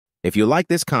If you like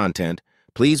this content,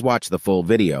 please watch the full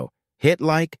video, hit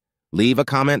like, leave a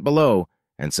comment below,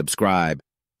 and subscribe.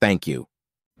 Thank you.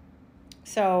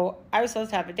 So I was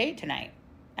supposed to have a date tonight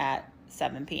at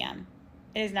 7 p.m.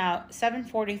 It is now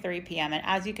 7:43 p.m. and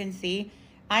as you can see,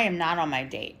 I am not on my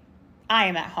date. I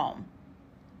am at home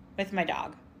with my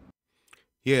dog.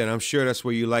 Yeah, and I'm sure that's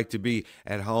where you like to be,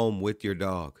 at home with your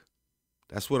dog.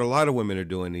 That's what a lot of women are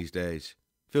doing these days.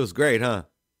 Feels great, huh?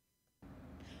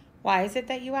 Why is it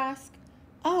that you ask?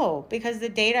 Oh, because the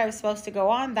date I was supposed to go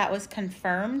on that was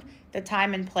confirmed, the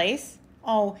time and place.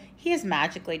 Oh, he has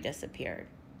magically disappeared.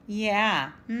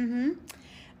 Yeah,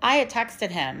 I had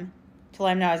texted him to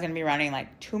let him know I was going to be running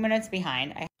like 2 minutes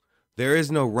behind. There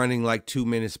is no running like 2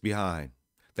 minutes behind.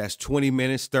 That's 20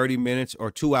 minutes, 30 minutes,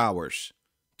 or 2 hours.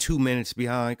 2 minutes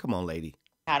behind. Come on, lady.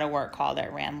 Had a work call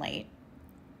that ran late.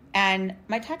 And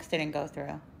my text didn't go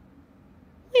through.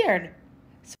 Weird.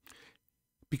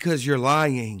 Because you're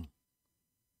lying.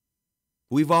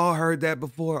 We've all heard that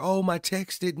before. Oh, my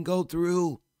text didn't go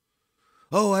through.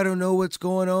 Oh, I don't know what's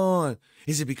going on.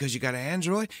 Is it because you got an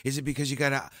Android? Is it because you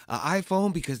got an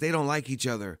iPhone? Because they don't like each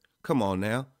other. Come on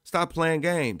now. Stop playing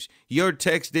games. Your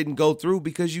text didn't go through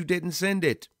because you didn't send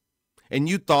it. And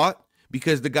you thought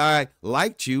because the guy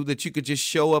liked you that you could just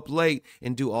show up late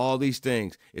and do all these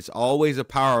things. It's always a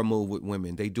power move with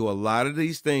women. They do a lot of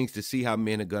these things to see how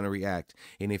men are going to react.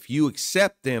 And if you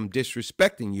accept them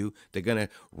disrespecting you, they're going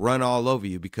to run all over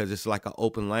you because it's like an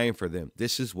open lane for them.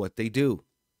 This is what they do.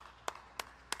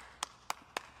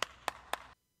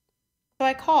 So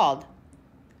I called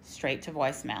straight to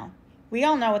voicemail. We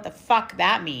all know what the fuck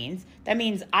that means. That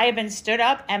means I have been stood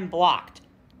up and blocked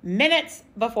minutes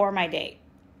before my date.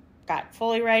 Got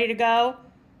fully ready to go.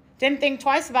 Didn't think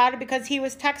twice about it because he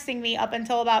was texting me up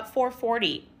until about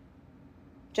 4:40.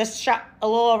 Just shot a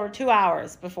little over 2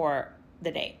 hours before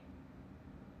the date.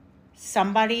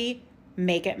 Somebody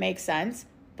make it make sense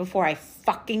before I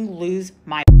fucking lose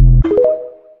my...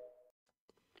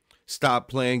 Stop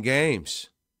playing games.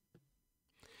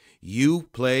 You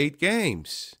played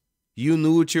games. You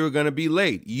knew that you were going to be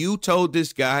late. You told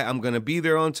this guy, I'm going to be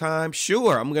there on time.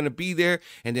 Sure, I'm going to be there.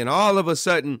 And then all of a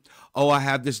sudden, oh, I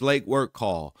have this late work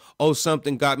call. Oh,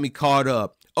 something got me caught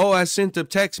up. Oh, I sent a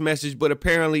text message, but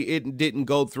apparently it didn't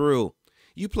go through.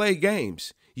 You played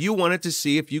games. You wanted to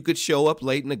see if you could show up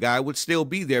late and the guy would still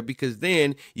be there because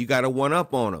then you got a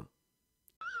one-up on him.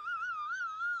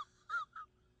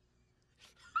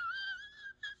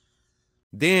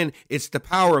 Then it's the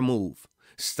power move.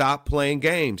 Stop playing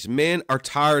games. Men are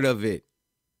tired of it.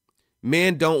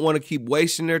 Men don't want to keep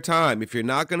wasting their time. If you're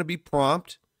not going to be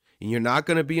prompt and you're not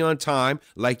going to be on time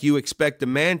like you expect a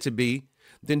man to be,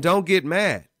 then don't get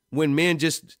mad when men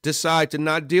just decide to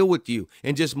not deal with you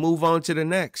and just move on to the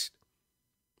next.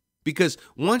 Because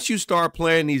once you start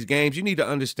playing these games, you need to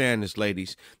understand this,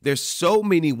 ladies. There's so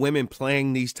many women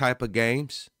playing these type of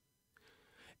games.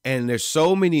 And there's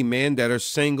so many men that are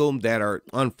single that are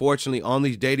unfortunately on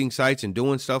these dating sites and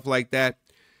doing stuff like that.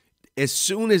 As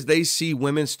soon as they see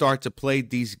women start to play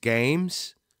these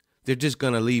games, they're just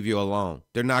going to leave you alone.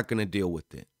 They're not going to deal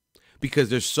with it because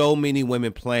there's so many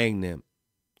women playing them.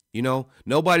 You know,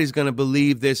 nobody's going to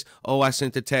believe this. Oh, I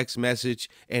sent a text message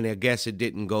and I guess it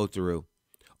didn't go through.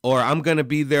 Or I'm going to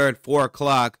be there at 4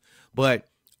 o'clock, but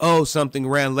oh, something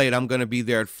ran late. I'm going to be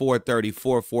there at 4:30,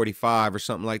 4:45 or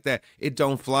something like that. It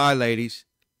don't fly, ladies.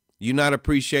 You're not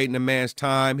appreciating a man's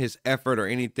time, his effort, or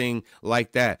anything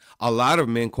like that. A lot of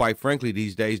men, quite frankly,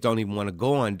 these days don't even want to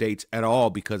go on dates at all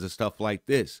because of stuff like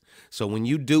this. So when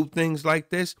you do things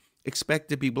like this, expect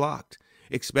to be blocked.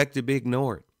 Expect to be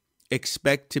ignored.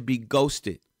 Expect to be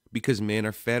ghosted because men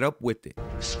are fed up with it.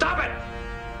 Stop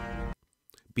it!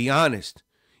 Be honest.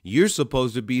 You're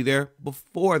supposed to be there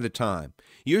before the time.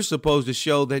 You're supposed to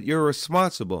show that you're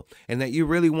responsible and that you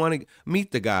really want to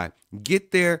meet the guy. Get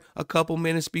there a couple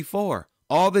minutes before.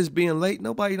 All this being late,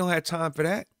 nobody don't have time for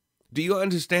that. Do you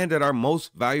understand that our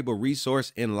most valuable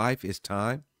resource in life is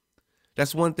time?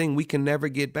 That's one thing we can never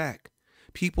get back.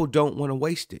 People don't want to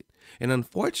waste it. And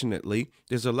unfortunately,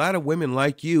 there's a lot of women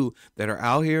like you that are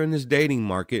out here in this dating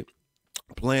market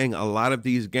playing a lot of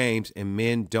these games, and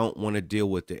men don't want to deal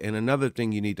with it. And another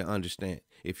thing you need to understand,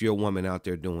 if you're a woman out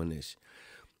there doing this,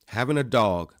 having a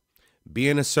dog,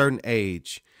 being a certain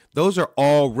age, those are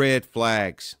all red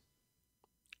flags.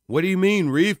 What do you mean,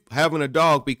 REAF, having a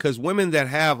dog? Because women that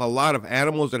have a lot of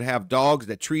animals, that have dogs,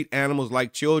 that treat animals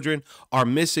like children, are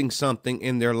missing something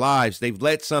in their lives. They've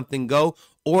let something go,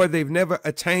 or they've never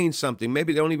attained something.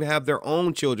 Maybe they don't even have their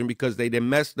own children because they done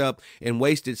messed up and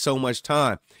wasted so much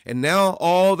time. And now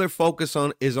all their focus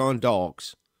on is on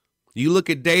dogs. You look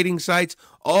at dating sites,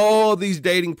 all these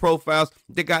dating profiles,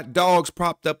 they got dogs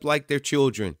propped up like their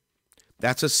children.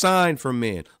 That's a sign for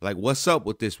men. Like, what's up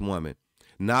with this woman?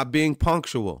 Not being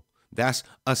punctual. That's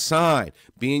a sign.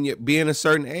 Being a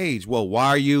certain age. Well, why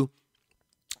are you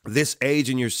this age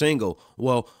and you're single?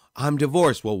 Well, I'm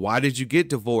divorced. Well, why did you get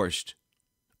divorced?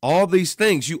 All these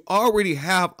things. You already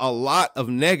have a lot of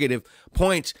negative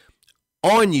points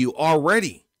on you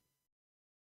already.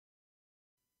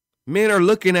 Men are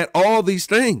looking at all these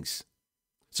things.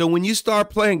 So when you start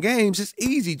playing games, it's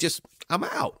easy. Just, I'm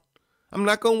out. I'm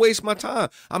not going to waste my time.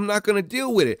 I'm not going to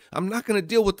deal with it. I'm not going to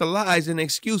deal with the lies and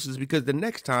excuses, because the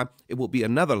next time it will be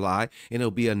another lie and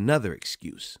it'll be another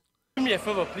excuse. Do me a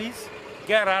favor, please.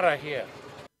 Get out of here.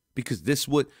 Because this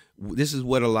is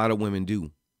what a lot of women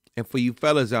do. And for you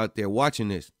fellas out there watching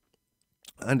this,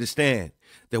 understand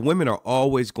that women are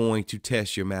always going to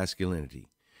test your masculinity.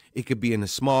 It could be in the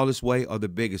smallest way or the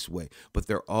biggest way, but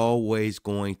they're always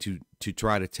going to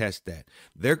try to test that.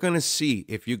 They're going to see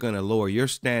if you're going to lower your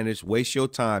standards, waste your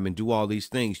time, and do all these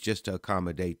things just to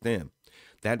accommodate them.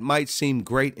 That might seem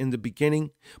great in the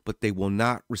beginning, but they will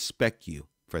not respect you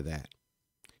for that.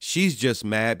 She's just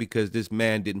mad because this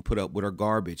man didn't put up with her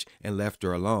garbage and left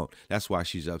her alone. That's why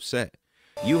she's upset.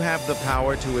 You have the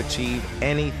power to achieve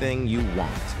anything you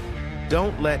want.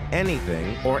 Don't let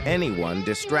anything or anyone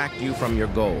distract you from your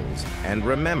goals. And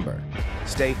remember,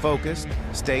 stay focused,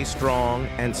 stay strong,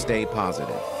 and stay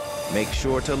positive. Make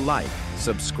sure to like,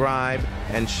 subscribe,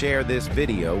 and share this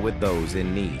video with those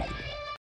in need.